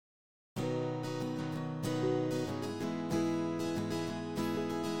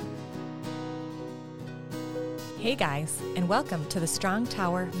Hey guys, and welcome to the Strong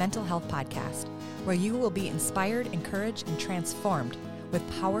Tower Mental Health Podcast, where you will be inspired, encouraged, and transformed with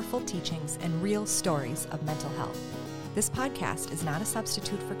powerful teachings and real stories of mental health. This podcast is not a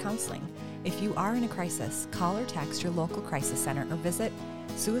substitute for counseling. If you are in a crisis, call or text your local crisis center or visit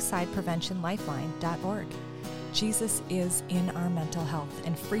suicidepreventionlifeline.org. Jesus is in our mental health,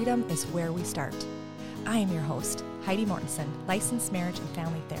 and freedom is where we start. I am your host, Heidi Mortensen, licensed marriage and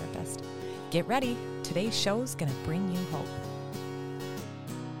family therapist. Get ready. Today's show is going to bring you hope.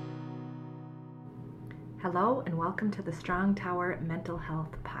 Hello, and welcome to the Strong Tower Mental Health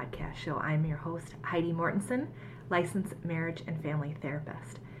Podcast Show. I'm your host, Heidi Mortensen, licensed marriage and family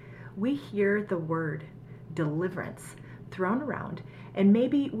therapist. We hear the word deliverance thrown around, and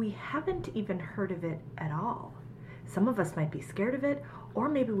maybe we haven't even heard of it at all. Some of us might be scared of it, or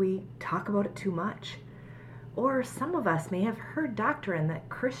maybe we talk about it too much. Or some of us may have heard doctrine that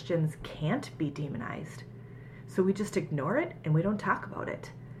Christians can't be demonized. So we just ignore it and we don't talk about it.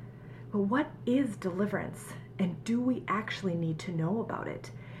 But what is deliverance? And do we actually need to know about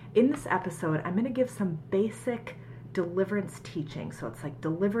it? In this episode, I'm going to give some basic deliverance teaching. So it's like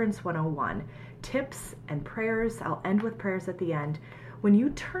Deliverance 101, tips and prayers. I'll end with prayers at the end. When you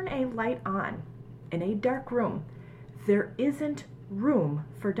turn a light on in a dark room, there isn't room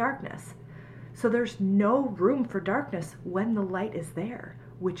for darkness. So there's no room for darkness when the light is there,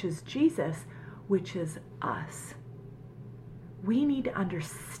 which is Jesus, which is us. We need to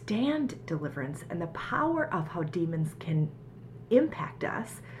understand deliverance and the power of how demons can impact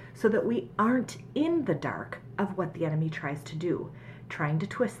us so that we aren't in the dark of what the enemy tries to do, trying to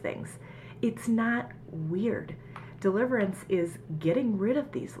twist things. It's not weird. Deliverance is getting rid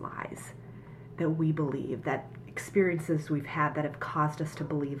of these lies that we believe, that experiences we've had that have caused us to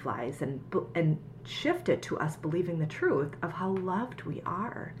believe lies, and shift it to us believing the truth of how loved we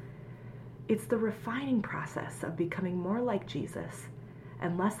are. It's the refining process of becoming more like Jesus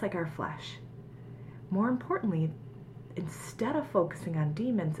and less like our flesh. More importantly, instead of focusing on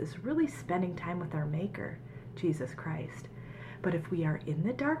demons, is really spending time with our Maker, Jesus Christ. But if we are in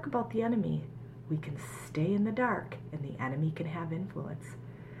the dark about the enemy, we can stay in the dark and the enemy can have influence.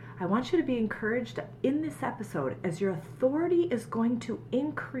 I want you to be encouraged in this episode as your authority is going to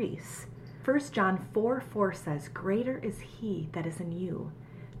increase. 1 John 4:4 says, "Greater is he that is in you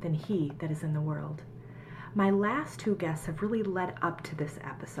than he that is in the world." My last two guests have really led up to this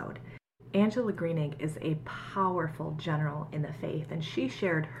episode. Angela Greening is a powerful general in the faith, and she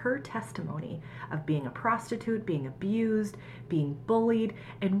shared her testimony of being a prostitute, being abused, being bullied,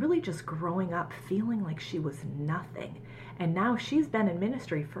 and really just growing up feeling like she was nothing. And now she's been in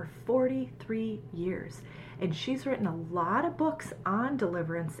ministry for 43 years, and she's written a lot of books on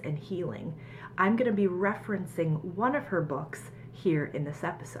deliverance and healing. I'm going to be referencing one of her books here in this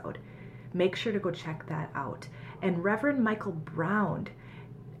episode. Make sure to go check that out. And Reverend Michael Brown,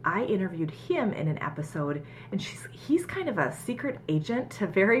 I interviewed him in an episode, and he's kind of a secret agent, a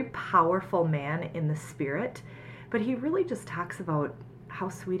very powerful man in the spirit, but he really just talks about how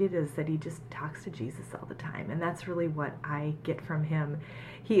sweet it is that he just talks to Jesus all the time, and that's really what I get from him.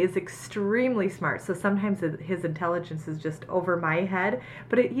 He is extremely smart, so sometimes his intelligence is just over my head,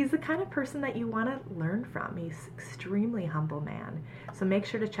 but he's the kind of person that you want to learn from. He's an extremely humble man, so make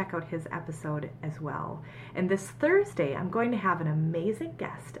sure to check out his episode as well. And this Thursday, I'm going to have an amazing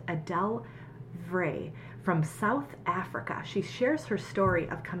guest, Adele Vray from South Africa. She shares her story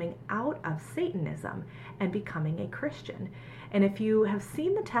of coming out of Satanism and becoming a Christian. And if you have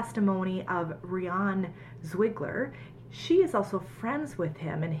seen the testimony of Rian Zwigler, she is also friends with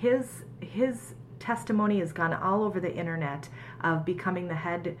him, and his testimony has gone all over the internet of becoming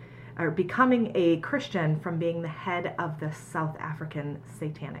becoming a Christian from being the head of the South African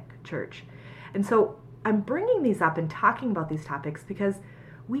Satanic Church. And so I'm bringing these up and talking about these topics because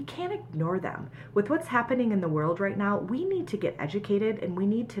we can't ignore them. With what's happening in the world right now, we need to get educated and we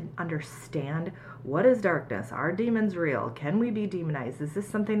need to understand, what is darkness? Are demons real? Can we be demonized? Is this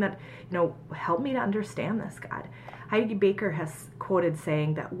something that, help me to understand this, God? Heidi Baker has quoted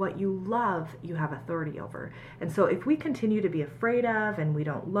saying that what you love, you have authority over. And so if we continue to be afraid of, and we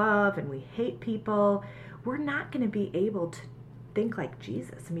don't love, and we hate people, we're not going to be able to think like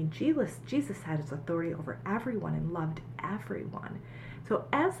Jesus. I mean, Jesus had his authority over everyone and loved everyone. So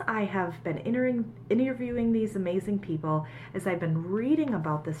as I have been interviewing these amazing people, as I've been reading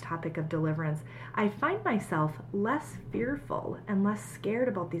about this topic of deliverance, I find myself less fearful and less scared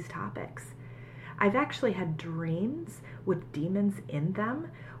about these topics. I've actually had dreams with demons in them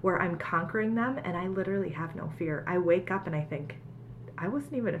where I'm conquering them and I literally have no fear. I wake up and I think, I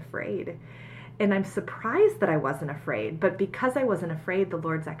wasn't even afraid. And I'm surprised that I wasn't afraid, but because I wasn't afraid, the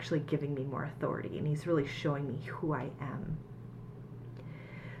Lord's actually giving me more authority, and he's really showing me who I am.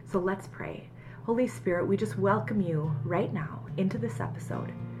 So let's pray. Holy Spirit, we just welcome you right now into this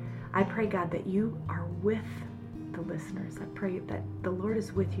episode. I pray, God, that you are with the listeners. I pray that the Lord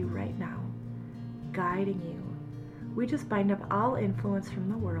is with you right now, guiding you. We just bind up all influence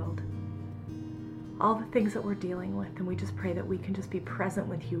from the world, all the things that we're dealing with, and we just pray that we can just be present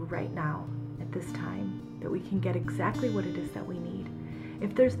with you right now at this time, that we can get exactly what it is that we need.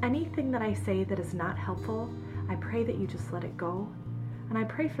 If there's anything that I say that is not helpful, I pray that you just let it go. And I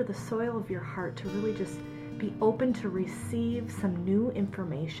pray for the soil of your heart to really just be open to receive some new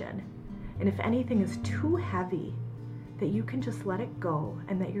information. And if anything is too heavy, that you can just let it go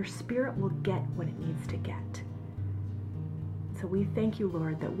and that your spirit will get what it needs to get. So we thank you,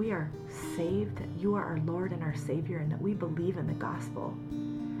 Lord, that we are saved, that you are our Lord and our Savior, and that we believe in the gospel.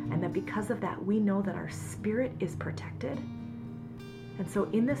 And that because of that, we know that our spirit is protected. And so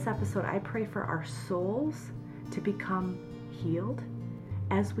in this episode, I pray for our souls to become healed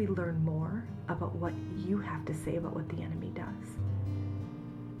as we learn more about what you have to say about what the enemy does.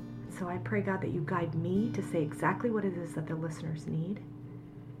 So I pray, God, that you guide me to say exactly what it is that the listeners need.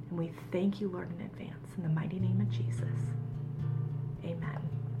 And we thank you, Lord, in advance. In the mighty name of Jesus. Amen.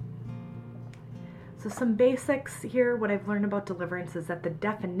 So some basics here. What I've learned about deliverance is that the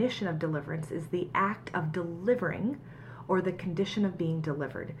definition of deliverance is the act of delivering or the condition of being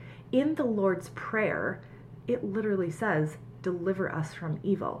delivered. In the Lord's Prayer, it literally says, deliver us from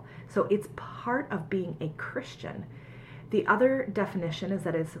evil. So it's part of being a Christian. The other definition is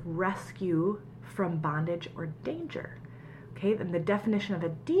that it's rescue from bondage or danger. Okay, then the definition of a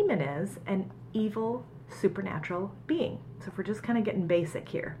demon is an evil supernatural being. So if we're just kind of getting basic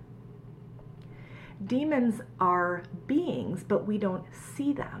here. Demons are beings, but we don't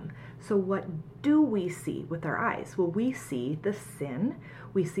see them. So what do we see with our eyes? Well, we see the sin,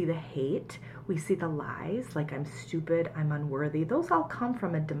 we see the hate, we see the lies, like I'm stupid, I'm unworthy. Those all come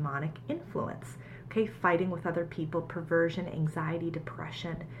from a demonic influence. Okay, fighting with other people, perversion, anxiety,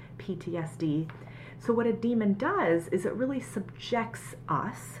 depression, PTSD. So what a demon does is it really subjects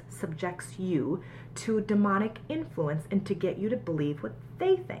you to demonic influence and to get you to believe what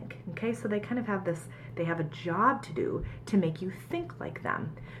they think. Okay, so they kind of have this, they have a job to do to make you think like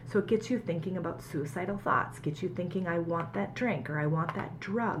them. So it gets you thinking about suicidal thoughts, gets you thinking, I want that drink or I want that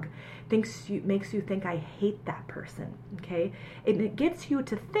drug, makes you think I hate that person. Okay, and it gets you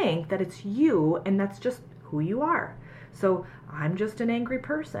to think that it's you and that's just who you are. So I'm just an angry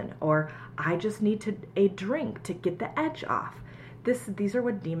person, or I just need a drink to get the edge off. These are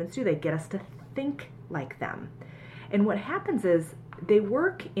what demons do. They get us to think like them. And what happens is they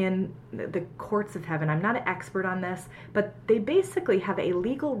work in the courts of heaven. I'm not an expert on this, but they basically have a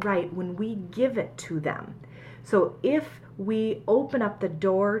legal right when we give it to them. So if we open up the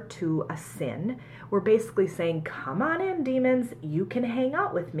door to a sin, we're basically saying, come on in, demons, you can hang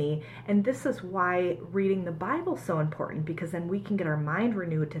out with me. And this is why reading the Bible is so important, because then we can get our mind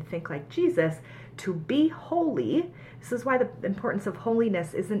renewed to think like Jesus, to be holy. This is why the importance of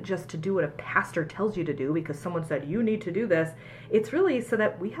holiness isn't just to do what a pastor tells you to do because someone said you need to do this. It's really so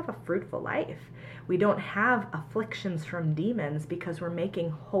that we have a fruitful life. We don't have afflictions from demons because we're making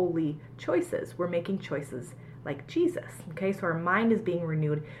holy choices. We're making choices like Jesus. Okay, so our mind is being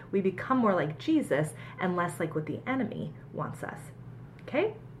renewed. We become more like Jesus and less like what the enemy wants us.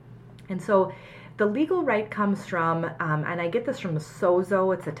 Okay, and so the legal right comes from, and I get this from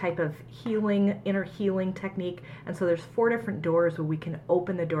sozo. It's a type of inner healing technique. And so there's 4 different doors where we can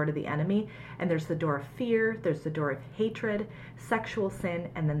open the door to the enemy. And there's the door of fear, there's the door of hatred, sexual sin,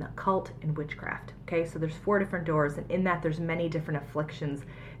 and then the occult and witchcraft. Okay, so there's 4 different doors, and in that there's many different afflictions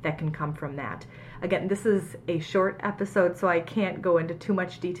that can come from that. Again, this is a short episode, so I can't go into too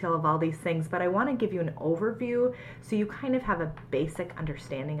much detail of all these things, but I want to give you an overview so you kind of have a basic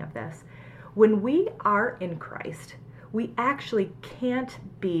understanding of this. When we are in Christ, we actually can't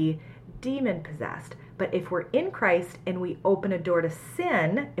be demon possessed. But if we're in Christ and we open a door to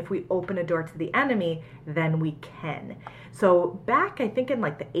sin, if we open a door to the enemy, then we can. So back, I think in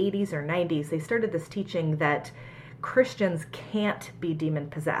like the 80s or 90s, they started this teaching that Christians can't be demon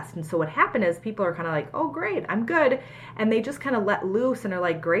possessed. And so what happened is people are kind of like, oh great, I'm good. And they just kind of let loose and are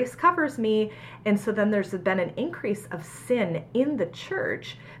like, grace covers me. And so then there's been an increase of sin in the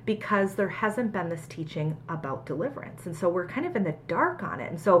church because there hasn't been this teaching about deliverance. And so we're kind of in the dark on it.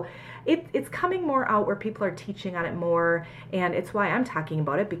 And so it's coming more out where people are teaching on it more. And it's why I'm talking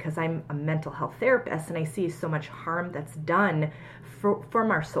about it, because I'm a mental health therapist and I see so much harm that's done from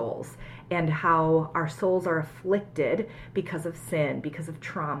our souls. and how our souls are afflicted because of sin, because of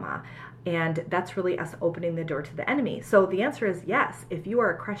trauma. And that's really us opening the door to the enemy. So the answer is yes. If you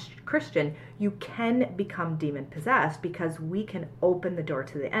are a Christian, you can become demon possessed because we can open the door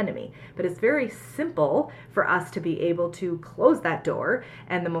to the enemy. But it's very simple for us to be able to close that door.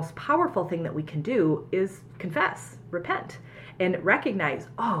 And the most powerful thing that we can do is confess, repent, and recognize,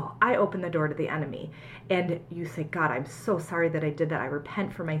 oh, I opened the door to the enemy. And you say, God, I'm so sorry that I did that. I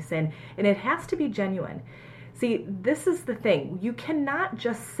repent for my sin. And it has to be genuine. See, this is the thing. You cannot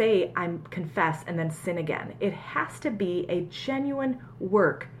just say, I'm confess and then sin again. It has to be a genuine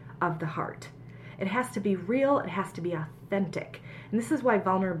work of the heart. It has to be real. It has to be authentic. And this is why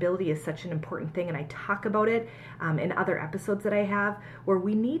vulnerability is such an important thing. And I talk about it in other episodes that I have, where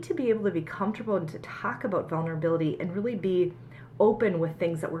we need to be able to be comfortable and to talk about vulnerability and really be open with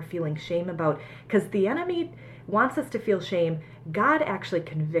things that we're feeling shame about. Because the enemy wants us to feel shame. God actually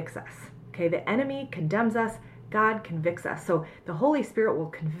convicts us. Okay, the enemy condemns us, God convicts us. So the Holy Spirit will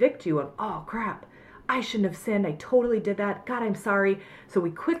convict you of, oh crap, I shouldn't have sinned. I totally did that. God, I'm sorry. So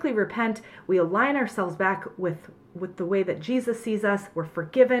we quickly repent. We align ourselves back with the way that Jesus sees us. We're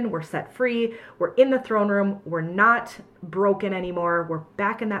forgiven. We're set free. We're in the throne room. We're not broken anymore. We're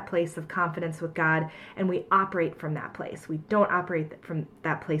back in that place of confidence with God, and we operate from that place. We don't operate from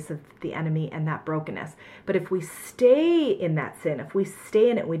that place of the enemy and that brokenness. But if we stay in that sin, if we stay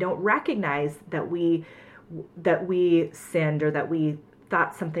in it, we don't recognize that we sinned or that we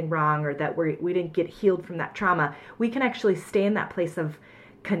thought something wrong or that we didn't get healed from that trauma, we can actually stay in that place of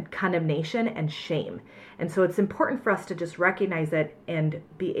condemnation and shame. And so it's important for us to just recognize it and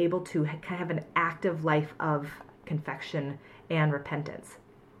be able to kind of have an active life of confession and repentance.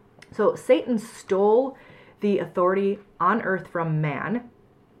 So Satan stole the authority on earth from man,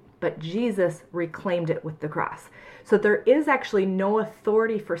 but Jesus reclaimed it with the cross. So there is actually no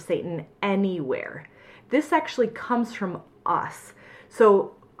authority for Satan anywhere. This actually comes from us.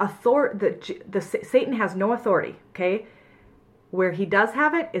 So Satan has no authority, okay? Where he does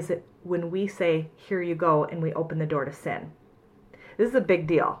have it is when we say, here you go, and we open the door to sin. This is a big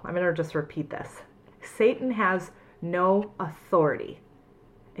deal. I'm going to just repeat this. Satan has no authority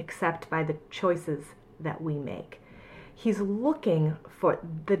except by the choices that we make.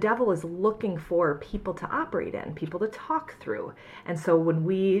 The devil is looking for people to operate in, people to talk through. And so when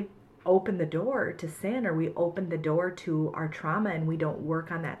we open the door to sin, or we open the door to our trauma and we don't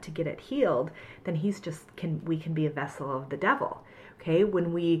work on that to get it healed, then we can be a vessel of the devil. Okay,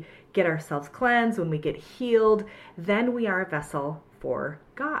 when we get ourselves cleansed, when we get healed, then we are a vessel for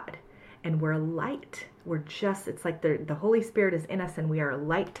God, and we're light. It's like the Holy Spirit is in us, and we are a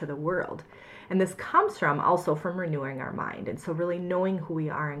light to the world. And this comes also from renewing our mind, and so really knowing who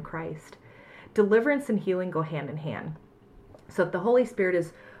we are in Christ. Deliverance and healing go hand in hand. So if the Holy Spirit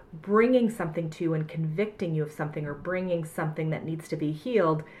is bringing something to you and convicting you of something, or bringing something that needs to be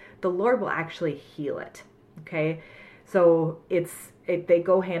healed, the Lord will actually heal it. Okay, so they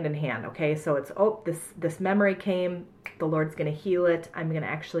go hand in hand. Okay, so it's this memory came, the Lord's going to heal it. I'm going to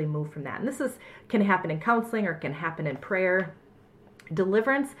actually move from that, and this can happen in counseling or can happen in prayer.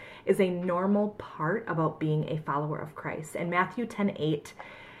 Deliverance is a normal part about being a follower of Christ. In Matthew 10:8,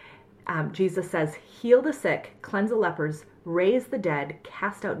 Jesus says, "Heal the sick, cleanse the lepers, raise the dead,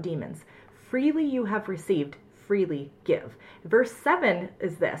 cast out demons. Freely you have received, freely give." Verse 7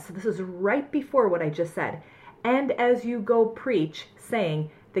 is this. So this is right before what I just said. "And as you go preach, saying,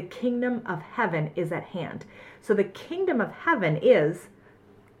 the kingdom of heaven is at hand." So the kingdom of heaven is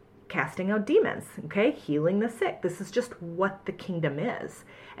casting out demons, okay? Healing the sick. This is just what the kingdom is.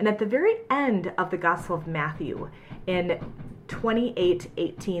 And at the very end of the Gospel of Matthew, in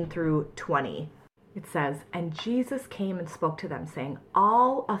 28:18 through 20, it says, "And Jesus came and spoke to them, saying,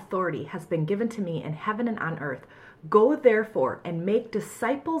 all authority has been given to me in heaven and on earth. Go therefore and make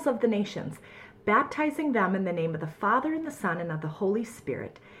disciples of the nations, baptizing them in the name of the Father and the Son and of the Holy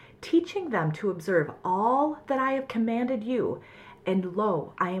Spirit, teaching them to observe all that I have commanded you. And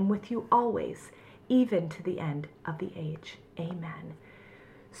lo, I am with you always, even to the end of the age. Amen."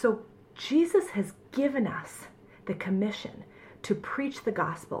 So Jesus has given us the commission to preach the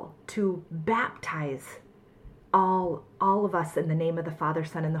gospel, to baptize all of us in the name of the Father,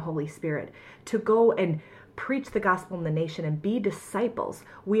 Son, and the Holy Spirit, to go and preach the gospel in the nation and be disciples.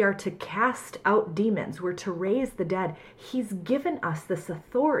 We are to cast out demons. We're to raise the dead. He's given us this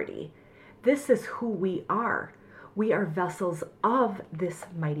authority. This is who we are. We are vessels of this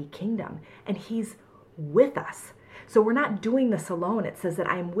mighty kingdom, and he's with us. So we're not doing this alone. It says that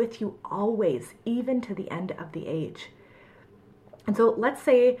I am with you always, even to the end of the age. And so let's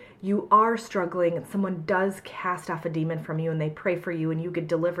say you are struggling and someone does cast off a demon from you and they pray for you and you get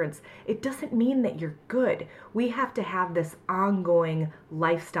deliverance. It doesn't mean that you're good. We have to have this ongoing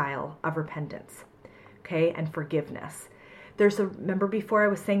lifestyle of repentance, okay, and forgiveness. Remember before I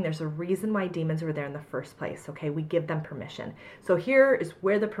was saying there's a reason why demons were there in the first place, okay? We give them permission. So here is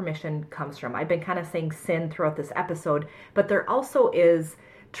where the permission comes from. I've been kind of saying sin throughout this episode, but there also is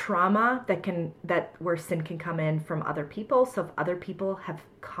trauma where sin can come in from other people. So if other people have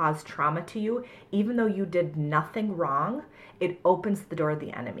caused trauma to you, even though you did nothing wrong, it opens the door to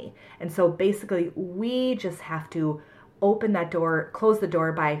the enemy. And so basically we just have to open that door, close the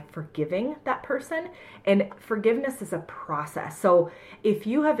door by forgiving that person. And forgiveness is a process. So if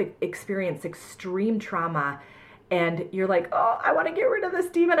you have experienced extreme trauma and you're like, oh, I want to get rid of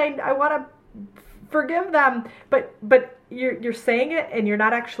this demon, I want to forgive them, but you're saying it and you're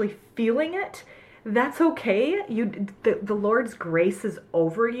not actually feeling it, that's okay. The Lord's grace is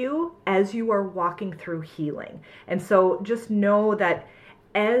over you as you are walking through healing. And so just know that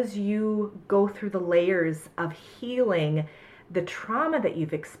as you go through the layers of healing the trauma that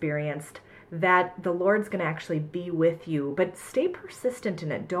you've experienced, that the Lord's going to actually be with you. But stay persistent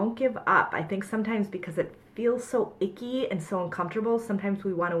in it. Don't give up. I think sometimes because it feels so icky and so uncomfortable, sometimes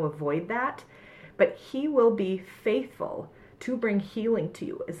we want to avoid that. But He will be faithful to bring healing to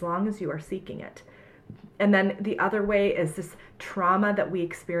you as long as you are seeking it. And then the other way is this trauma that we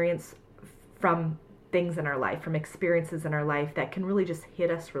experience from things in our life, from experiences in our life that can really just hit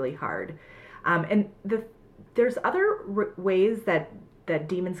us really hard. There's other ways that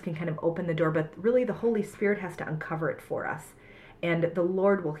demons can kind of open the door, but really the Holy Spirit has to uncover it for us, and the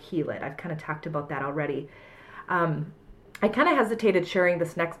Lord will heal it. I've kind of talked about that already. I kind of hesitated sharing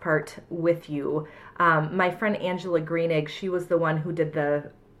this next part with you. My friend Angela Greenig, she was the one who did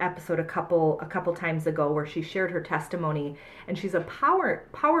the episode a couple times ago where she shared her testimony, and she's a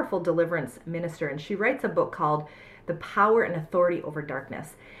powerful deliverance minister, and she writes a book called The Power and Authority Over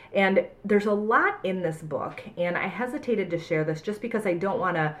Darkness. And there's a lot in this book, and I hesitated to share this just because I don't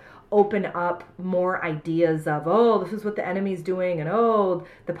want to open up more ideas of, oh, this is what the enemy's doing, and oh,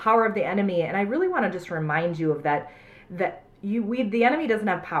 the power of the enemy. And I really want to just remind you of that the enemy doesn't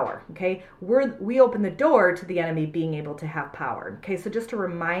have power, okay? We open the door to the enemy being able to have power, okay? So just a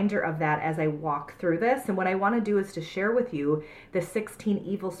reminder of that as I walk through this. And what I want to do is to share with you the 16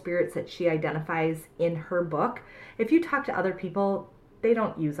 evil spirits that she identifies in her book. If you talk to other people, they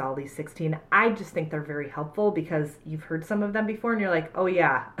don't use all these 16. I just think they're very helpful because you've heard some of them before and you're like, oh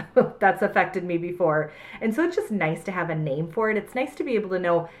yeah, that's affected me before. And so it's just nice to have a name for it. It's nice to be able to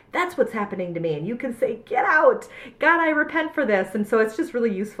know that's what's happening to me. And you can say, get out. God, I repent for this. And so it's just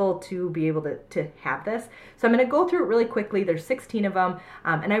really useful to be able to have this. So I'm going to go through it really quickly. There's 16 of them.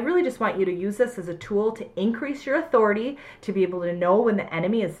 And I really just want you to use this as a tool to increase your authority, to be able to know when the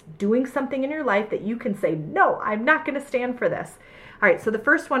enemy is doing something in your life that you can say, no, I'm not going to stand for this. All right, so the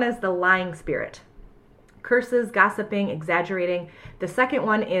first one is the lying spirit. Curses, gossiping, exaggerating. The second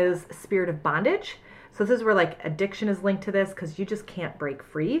one is spirit of bondage. So this is where like addiction is linked to this because you just can't break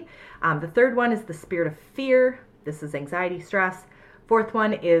free. The third one is the spirit of fear. This is anxiety, stress. Fourth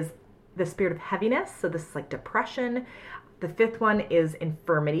one is the spirit of heaviness. So this is like depression. The fifth one is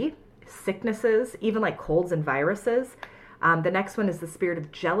infirmity, sicknesses, even like colds and viruses. The next one is the spirit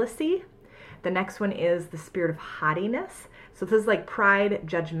of jealousy. The next one is the spirit of haughtiness. So this is like pride,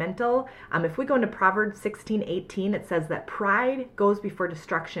 judgmental. If we go into Proverbs 16:18, it says that pride goes before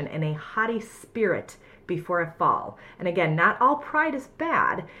destruction and a haughty spirit before a fall. And again, not all pride is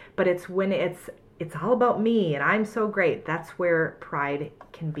bad, but it's when it's all about me and I'm so great. That's where pride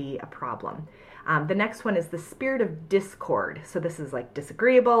can be a problem. The next one is the spirit of discord. So this is like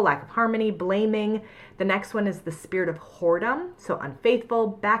disagreeable, lack of harmony, blaming. The next one is the spirit of whoredom. So unfaithful,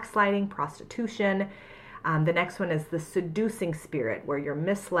 backsliding, prostitution. The next one is the seducing spirit, where you're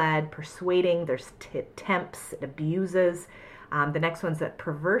misled, persuading, there's tempts, it abuses. The next one's that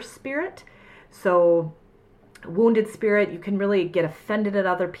perverse spirit. So wounded spirit, you can really get offended at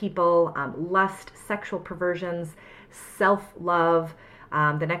other people, lust, sexual perversions, self-love.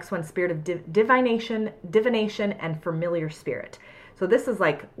 The next one, spirit of divination, and familiar spirit. So this is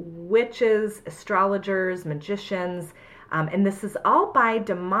like witches, astrologers, magicians, and this is all by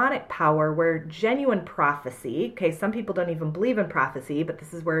demonic power where genuine prophecy, okay, some people don't even believe in prophecy, but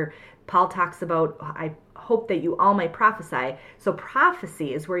this is where Paul talks about, I hope that you all might prophesy. So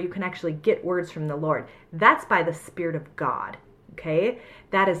prophecy is where you can actually get words from the Lord. That's by the Spirit of God, okay?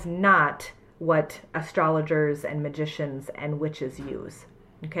 That is not what astrologers and magicians and witches use,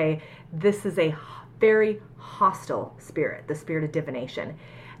 okay? This is a very hostile spirit, the spirit of divination.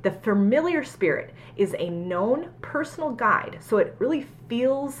 The familiar spirit is a known personal guide. So it really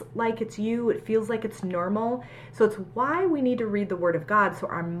feels like it's you. It feels like it's normal. So it's why we need to read the Word of God, so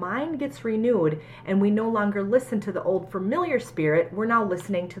our mind gets renewed and we no longer listen to the old familiar spirit. We're now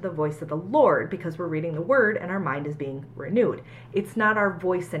listening to the voice of the Lord because we're reading the Word and our mind is being renewed. It's not our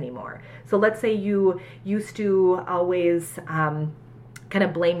voice anymore. So let's say you used to always kind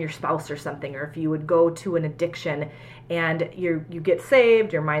of blame your spouse or something, or if you would go to an addiction and you get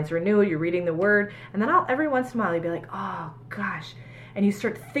saved, your mind's renewed, you're reading the Word, and then every once in a while you'd be like, oh gosh, and you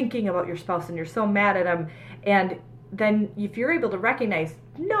start thinking about your spouse and you're so mad at them, and then if you're able to recognize,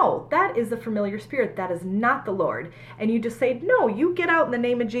 no, that is a familiar spirit, that is not the Lord, and you just say, no, you get out in the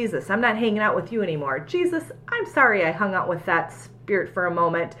name of Jesus, I'm not hanging out with you anymore. Jesus, I'm sorry I hung out with that spirit for a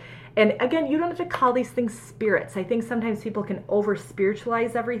moment. And again, you don't have to call these things spirits. I think sometimes people can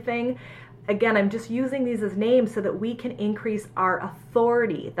over-spiritualize everything. Again, I'm just using these as names so that we can increase our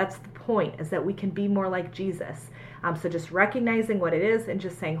authority. That's the point, is that we can be more like Jesus. So just recognizing what it is and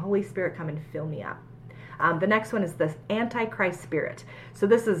just saying, Holy Spirit, come and fill me up. The next one is this Antichrist spirit. So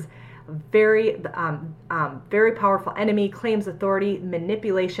this is very powerful enemy, claims authority,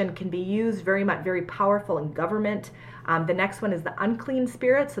 manipulation, can be used very powerful in government. The next one is the unclean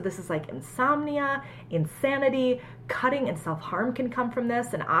spirit. So this is like insomnia, insanity, cutting and self-harm can come from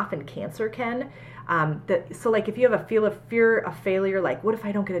this, and often cancer can. So like if you have a fear of failure, like what if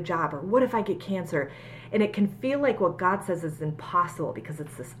I don't get a job, or what if I get cancer? And it can feel like what God says is impossible because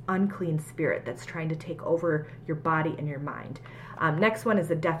it's this unclean spirit that's trying to take over your body and your mind. Next one is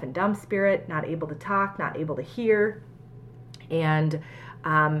the deaf and dumb spirit, not able to talk, not able to hear. And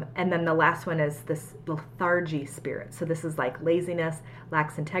then the last one is this lethargy spirit. So this is like laziness,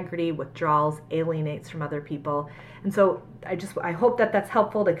 lacks integrity, withdrawals, alienates from other people. And so I hope that that's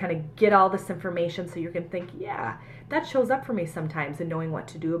helpful to kind of get all this information so you can think, yeah, that shows up for me sometimes, and knowing what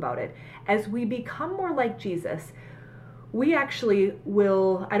to do about it. As we become more like Jesus, we actually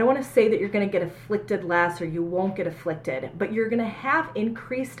will, I don't want to say that you're going to get afflicted less or you won't get afflicted, but you're going to have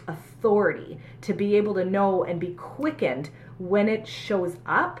increased authority to be able to know and be quickened when it shows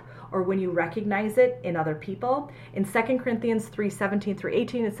up or when you recognize it in other people. In 2 Corinthians 3:17 through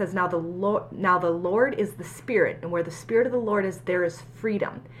 18, it says, Now the Lord is the Spirit, and where the Spirit of the Lord is, there is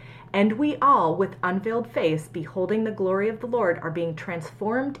freedom. And we all, with unveiled face, beholding the glory of the Lord, are being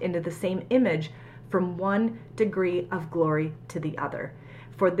transformed into the same image from one degree of glory to the other.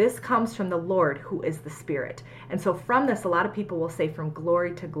 For this comes from the Lord, who is the Spirit. And so from this, a lot of people will say from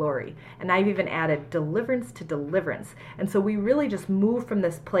glory to glory. And I've even added deliverance to deliverance. And so we really just move from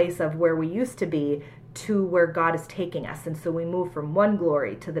this place of where we used to be to where God is taking us. And so we move from one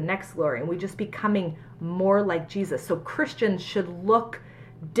glory to the next glory, and we just becoming more like Jesus. So Christians should look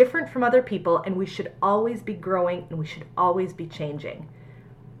different from other people, and we should always be growing, and we should always be changing.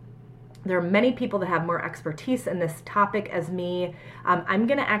 There are many people that have more expertise in this topic as me. I'm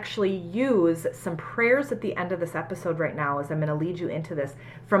going to actually use some prayers at the end of this episode right now, as I'm going to lead you into this,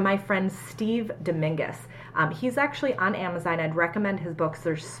 from my friend Steve Dominguez. He's actually on Amazon. I'd recommend his books.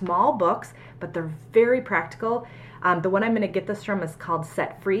 They're small books, but they're very practical. The one I'm going to get this from is called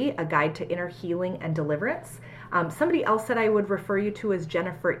Set Free, A Guide to Inner Healing and Deliverance. Somebody else that I would refer you to is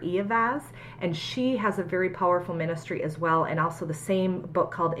Jennifer Eavaz, and she has a very powerful ministry as well, and also the same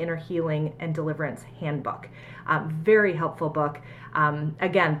book called Inner Healing and Deliverance Handbook. Very helpful book.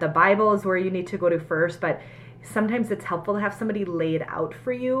 Again, the Bible is where you need to go to first, but sometimes it's helpful to have somebody lay it out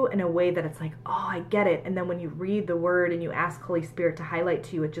for you in a way that it's like, oh, I get it. And then when you read the Word and you ask Holy Spirit to highlight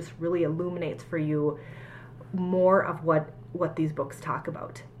to you, it just really illuminates for you more of what these books talk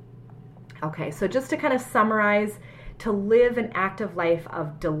about. Okay, so just to kind of summarize, to live an active life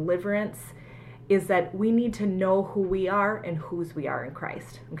of deliverance is that we need to know who we are and whose we are in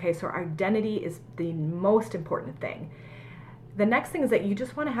Christ. Okay, so our identity is the most important thing. The next thing is that you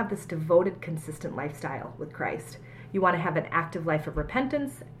just want to have this devoted, consistent lifestyle with Christ. You want to have an active life of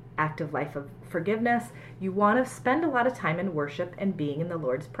repentance, active life of forgiveness. You want to spend a lot of time in worship and being in the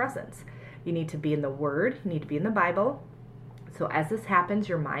Lord's presence. You need to be in the Word, you need to be in the Bible. So as this happens,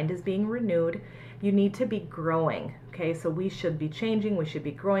 your mind is being renewed. You need to be growing, okay? So we should be changing, we should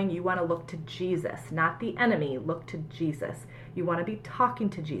be growing. You want to look to Jesus, not the enemy. Look to Jesus. You want to be talking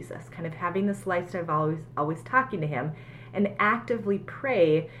to Jesus, kind of having this lifestyle of always talking to him, and actively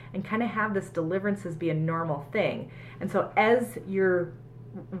pray and kind of have this deliverance as be a normal thing. And so as you're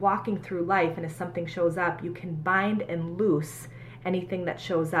walking through life and as something shows up, you can bind and loose anything that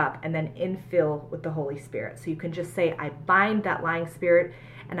shows up and then infill with the Holy Spirit. So you can just say, I bind that lying spirit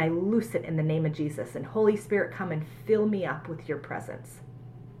and I loose it in the name of Jesus. And Holy Spirit, come and fill me up with your presence.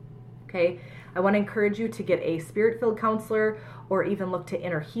 Okay? I want to encourage you to get a spirit-filled counselor or even look to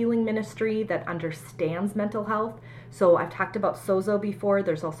inner healing ministry that understands mental health. So I've talked about Sozo before.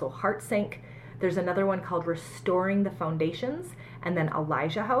 There's also Heart Sync. There's another one called Restoring the Foundations, and then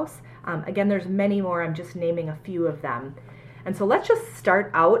Elijah House. Again, there's many more. I'm just naming a few of them. And so let's just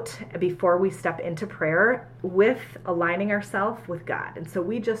start out before we step into prayer with aligning ourselves with God. And so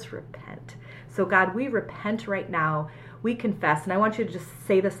we just repent. So God, we repent right now. We confess, and I want you to just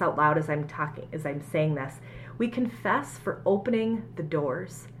say this out loud as I'm saying this. We confess for opening the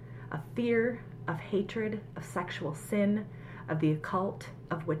doors of fear, of hatred, of sexual sin, of the occult,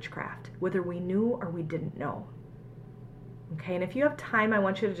 of witchcraft, whether we knew or we didn't know. Okay, and if you have time, I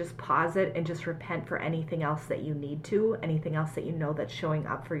want you to just pause it and just repent for anything else that you need to, anything else that you know that's showing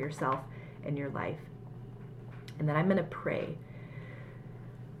up for yourself in your life. And then I'm going to pray.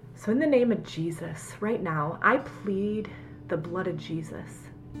 So in the name of Jesus, right now, I plead the blood of Jesus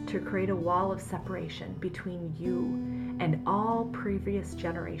to create a wall of separation between you and all previous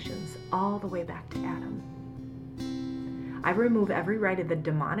generations, all the way back to Adam. I remove every right of the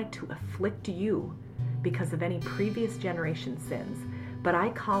demonic to afflict you because of any previous generation sins, but I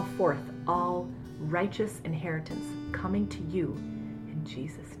call forth all righteous inheritance coming to you in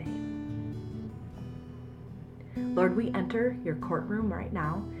Jesus' name. Lord, we enter your courtroom right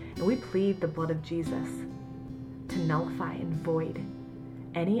now, and we plead the blood of Jesus to nullify and void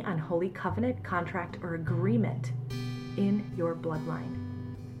any unholy covenant, contract, or agreement in your bloodline.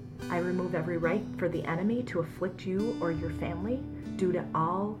 I remove every right for the enemy to afflict you or your family due to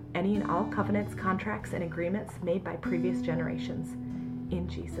any and all covenants, contracts, and agreements made by previous generations in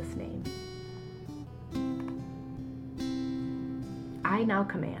Jesus' name. I now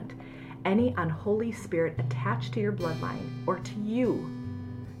command any unholy spirit attached to your bloodline or to you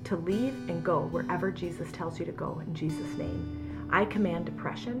to leave and go wherever Jesus tells you to go in Jesus' name. I command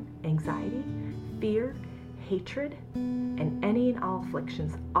depression, anxiety, fear, hatred, and any and all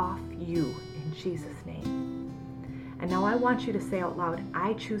afflictions off you in Jesus' name. And now I want you to say out loud,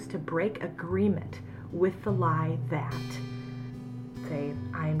 I choose to break agreement with the lie that, say,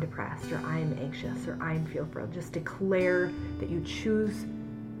 I am depressed, or I am anxious, or I am fearful. Just declare that you choose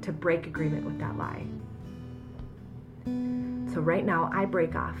to break agreement with that lie. So right now, I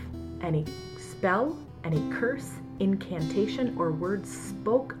break off any spell, any curse, incantation, or words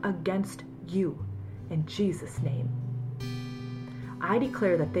spoke against you in Jesus' name. I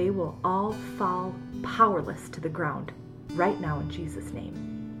declare that they will all fall powerless to the ground right now in Jesus' name.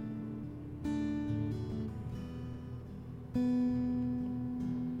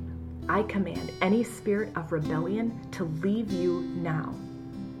 I command any spirit of rebellion to leave you now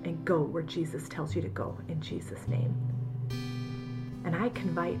and go where Jesus tells you to go in Jesus' name. And I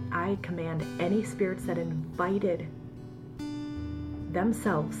command any spirits that invited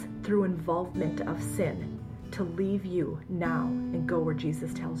themselves through involvement of sin to leave you now and go where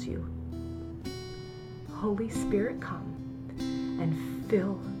Jesus tells you. Holy Spirit, come and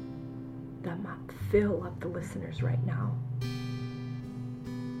fill them up. Fill up the listeners right now.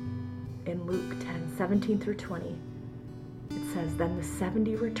 In Luke 10:17-20, it says, Then the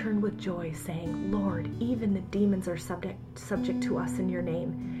 70 returned with joy, saying, Lord, even the demons are subject to us in your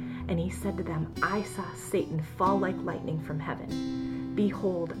name. And he said to them, I saw Satan fall like lightning from heaven.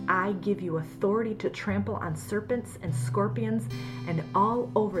 Behold, I give you authority to trample on serpents and scorpions and all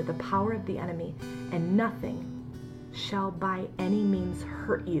over the power of the enemy, and nothing shall by any means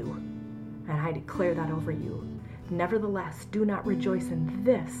hurt you. And I declare that over you. Nevertheless, do not rejoice in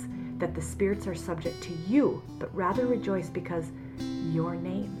this, that the spirits are subject to you, but rather rejoice because your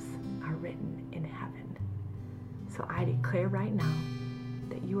names are written in heaven. So I declare right now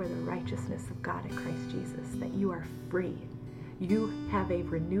that you are the righteousness of God in Christ Jesus, that you are free. You have a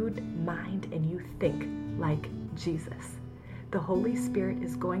renewed mind and you think like Jesus. The Holy Spirit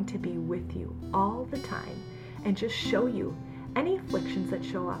is going to be with you all the time and just show you any afflictions that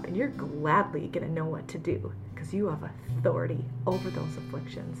show up, and you're gladly going to know what to do because you have authority over those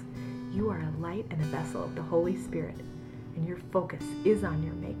afflictions. You are a light and a vessel of the Holy Spirit, and your focus is on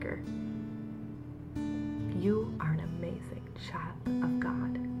your Maker. You are an amazing child of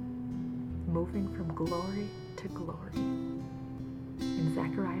God, moving from glory to glory. In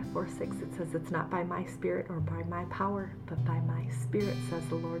Zechariah 4:6, it says, It's not by my spirit or by my power, but by my spirit, says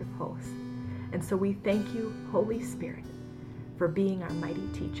the Lord of hosts. And so we thank you, Holy Spirit, for being our mighty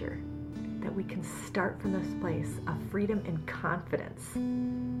teacher, that we can start from this place of freedom and confidence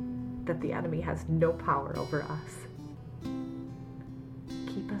that the enemy has no power over us.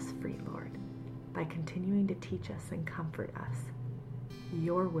 Keep us free, Lord, by continuing to teach us and comfort us.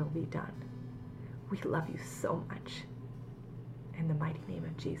 Your will be done. We love you so much. In the mighty name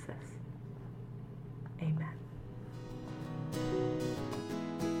of Jesus, Amen.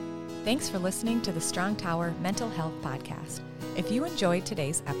 Thanks for listening to the Strong Tower Mental Health Podcast. If you enjoyed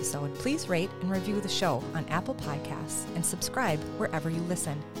today's episode, please rate and review the show on Apple Podcasts and subscribe wherever you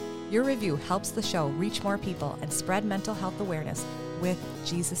listen. Your review helps the show reach more people and spread mental health awareness with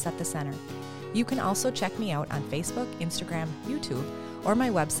Jesus at the center. You can also check me out on Facebook, Instagram, YouTube, or my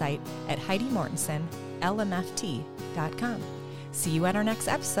website at HeidiMortensonLMFT.com. See you at our next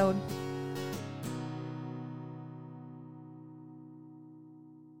episode.